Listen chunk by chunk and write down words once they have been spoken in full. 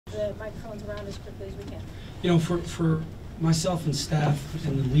the microphones around as quickly as we can. You know, for myself and staff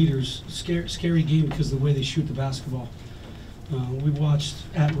and the leaders, scary game because of the way they shoot the basketball. We watched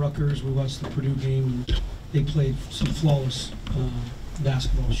at Rutgers, we watched the Purdue game, and they played some flawless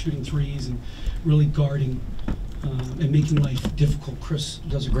basketball, shooting threes and really guarding and making life difficult. Chris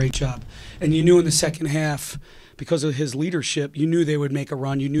does a great job. And you knew in the second half, because of his leadership, you knew they would make a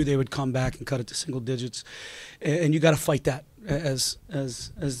run. You knew they would come back and cut it to single digits. And you got to fight that. As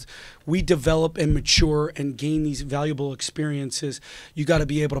we develop and mature and gain these valuable experiences, you got to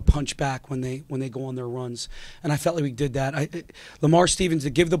be able to punch back when they go on their runs. And I felt like we did that. Lamar Stevens,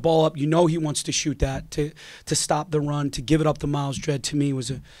 to give the ball up, you know he wants to shoot that, to stop the run, to give it up to Miles Dredd, to me was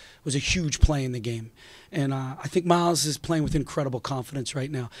a huge play in the game. And I think Miles is playing with incredible confidence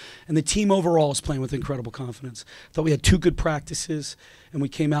right now. And the team overall is playing with incredible confidence. I thought we had 2 good practices, and we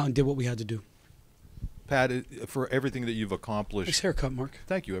came out and did what we had to do. Pat, for everything that you've accomplished. Nice haircut, Mark.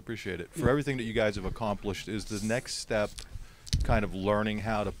 Thank you, I appreciate it. For everything that you guys have accomplished, is the next step kind of learning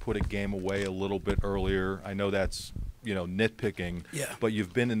how to put a game away a little bit earlier? I know that's, you know, nitpicking, yeah, but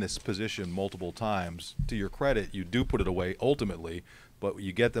you've been in this position multiple times. To your credit, you do put it away ultimately, but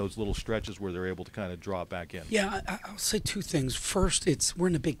you get those little stretches where they're able to kind of draw it back in. Yeah, I'll say 2 things. First, we're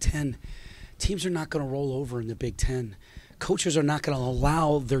in the Big Ten. Teams are not going to roll over in the Big Ten. Coaches are not going to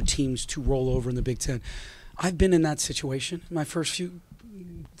allow their teams to roll over in the Big Ten. I've been in that situation my first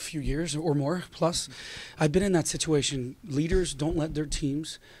few years or more plus. I've been in that situation. Leaders don't let their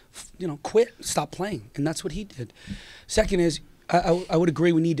teams, quit, stop playing, and that's what he did. Second is, I would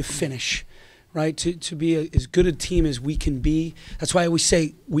agree we need to finish, right? To be as good a team as we can be. That's why I always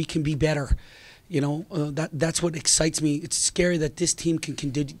say we can be better. That's what excites me. It's scary that this team can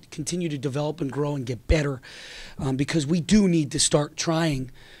continue to develop and grow and get better, because we do need to start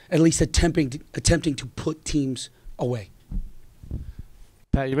trying, at least attempting to put teams away.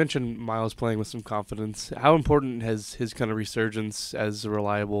 Pat, you mentioned Miles playing with some confidence. How important has his kind of resurgence as a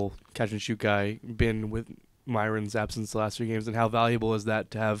reliable catch-and-shoot guy been with Myron's absence the last 3 games, and how valuable is that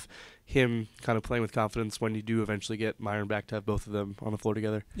to have him kind of playing with confidence when you do eventually get Myron back, to have both of them on the floor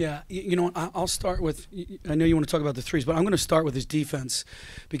together? Yeah, I'll start with, I know you want to talk about the threes, but I'm going to start with his defense,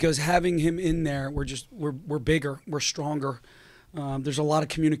 because having him in there, we're bigger, we're stronger. There's a lot of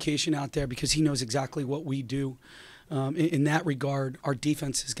communication out there because he knows exactly what we do. In that regard, our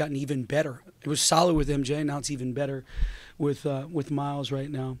defense has gotten even better. It was solid with MJ, now it's even better with Miles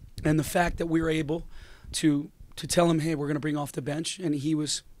right now. And the fact that we were able to tell him, hey, we're going to bring off the bench, and he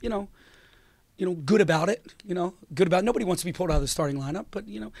was, good about it. Nobody wants to be pulled out of the starting lineup, but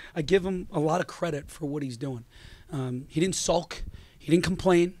I give him a lot of credit for what he's doing. He didn't sulk, he didn't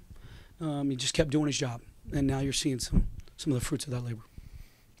complain, he just kept doing his job, and now you're seeing some of the fruits of that labor.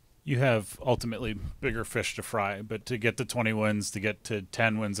 You have ultimately bigger fish to fry, but to get to 20 wins, to get to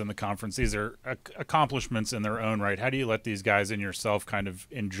 10 wins in the conference, these are accomplishments in their own right. How do you let these guys and yourself kind of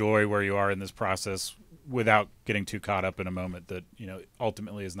enjoy where you are in this process without getting too caught up in a moment that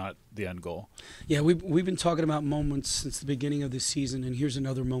ultimately is not the end goal? Yeah, we've been talking about moments since the beginning of this season, and here's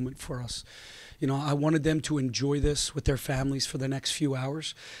another moment for us. I wanted them to enjoy this with their families for the next few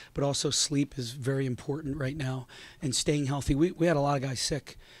hours, but also sleep is very important right now, and staying healthy. We had a lot of guys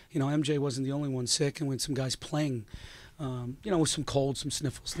sick. MJ wasn't the only one sick, and we had some guys playing, with some colds, some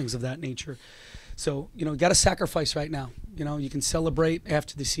sniffles, things of that nature. So, got to sacrifice right now. You can celebrate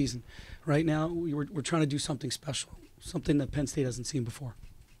after the season. Right now, we're trying to do something special, something that Penn State hasn't seen before.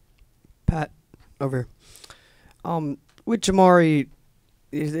 Pat, over here. With Jamari,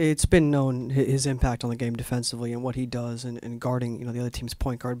 it's been known his impact on the game defensively and what he does in guarding, the other team's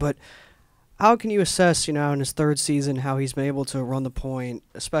point guard. But how can you assess, in his 3rd season, how he's been able to run the point,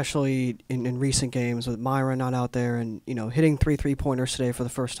 especially in recent games with Myron not out there and, hitting 3 3-pointers today for the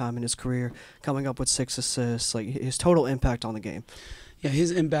first time in his career, coming up with 6 assists, like his total impact on the game? Yeah,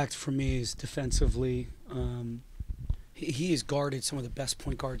 his impact for me is defensively. He has guarded some of the best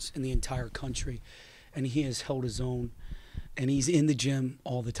point guards in the entire country, and he has held his own, and he's in the gym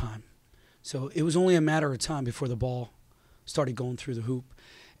all the time. So it was only a matter of time before the ball started going through the hoop.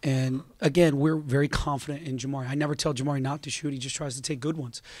 And again, we're very confident in Jamari. I never tell Jamari not to shoot. He just tries to take good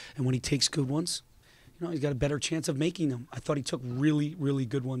ones. And when he takes good ones, he's got a better chance of making them. I thought he took really, really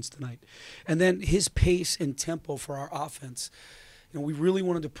good ones tonight. And then his pace and tempo for our offense. We really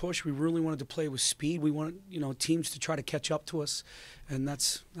wanted to push. We really wanted to play with speed. We wanted, teams to try to catch up to us. And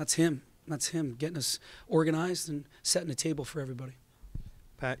that's him. That's him getting us organized and setting the table for everybody.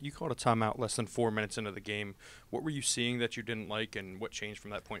 Pat, you called a timeout less than 4 minutes into the game. What were you seeing that you didn't like, and what changed from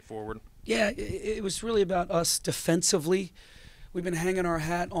that point forward? Yeah, it was really about us defensively. we've been hanging our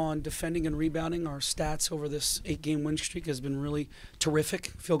hat on defending and rebounding. Our stats over this 8-game win streak has been really terrific.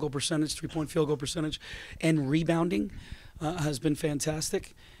 Field goal percentage, 3-point field goal percentage, and rebounding has been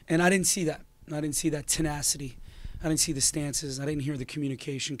fantastic. And I didn't see that. I didn't see that tenacity. I didn't see the stances. I didn't hear the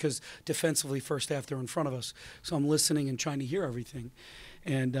communication because defensively, first half, they're in front of us. So I'm listening and trying to hear everything.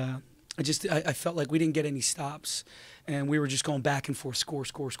 And I felt like we didn't get any stops, and we were just going back and forth, score.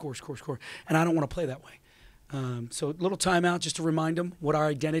 And I don't want to play that way. So a little timeout just to remind them what our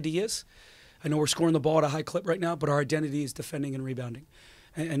identity is. I know we're scoring the ball at a high clip right now, but our identity is defending and rebounding,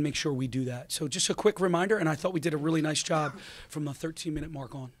 and make sure we do that. So just a quick reminder, and I thought we did a really nice job from the 13-minute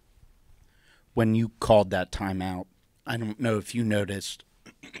mark on. When you called that timeout, I don't know if you noticed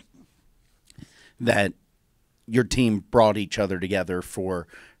that your team brought each other together for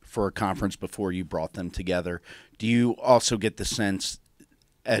a conference before you brought them together. Do you also get the sense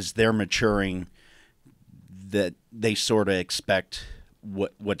as they're maturing that they sort of expect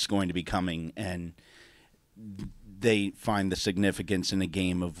what's going to be coming, and they find the significance in a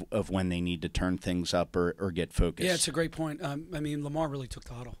game of when they need to turn things up or get focused? Yeah, it's a great point. I mean, Lamar really took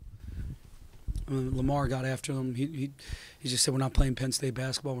the huddle. Lamar got after them. He just said, we're not playing Penn State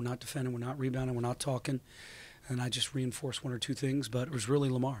basketball. We're not defending. We're not rebounding. We're not talking. And I just reinforced one or two things, but it was really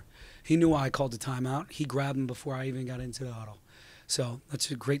Lamar. He knew why I called the timeout. He grabbed him before I even got into the huddle. So that's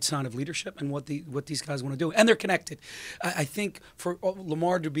a great sign of leadership and what these guys want to do. And they're connected. I think for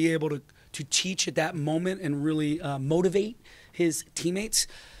Lamar to be able to teach at that moment and really motivate his teammates,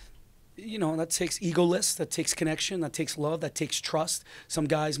 that takes egoless, that takes connection, that takes love, that takes trust. Some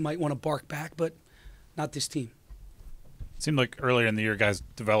guys might want to bark back, but not this team. It seemed like earlier in the year guys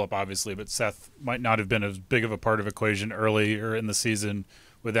develop, obviously, but Seth might not have been as big of a part of equation earlier in the season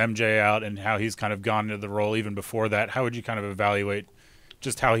with MJ out and how he's kind of gone into the role even before that. How would you kind of evaluate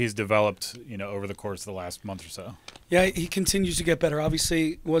just how he's developed, over the course of the last month or so? Yeah, he continues to get better. Obviously,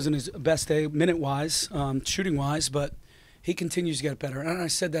 it wasn't his best day minute-wise, shooting-wise, but he continues to get better. And I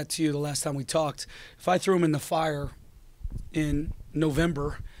said that to you the last time we talked. If I threw him in the fire in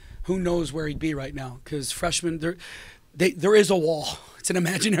November, who knows where he'd be right now? Because freshmen, there is a wall. It's an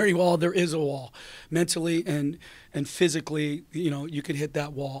imaginary wall. There is a wall. Mentally and physically, you could hit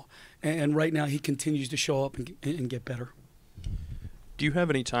that wall. And right now he continues to show up and get better. Do you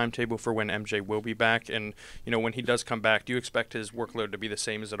have any timetable for when MJ will be back? And, when he does come back, do you expect his workload to be the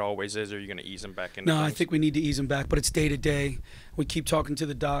same as it always is, or are you going to ease him back into No, things? I think we need to ease him back, but it's day to day. We keep talking to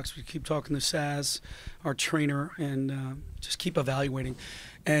the docs. We keep talking to Saz, our trainer, and just keep evaluating.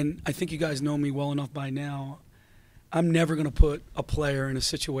 And I think you guys know me well enough by now. I'm never going to put a player in a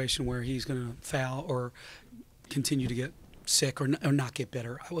situation where he's going to foul or continue to get sick or not get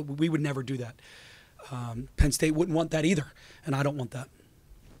better. We would never do that. Penn State wouldn't want that either, and I don't want that.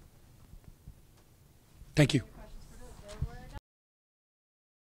 Thank you.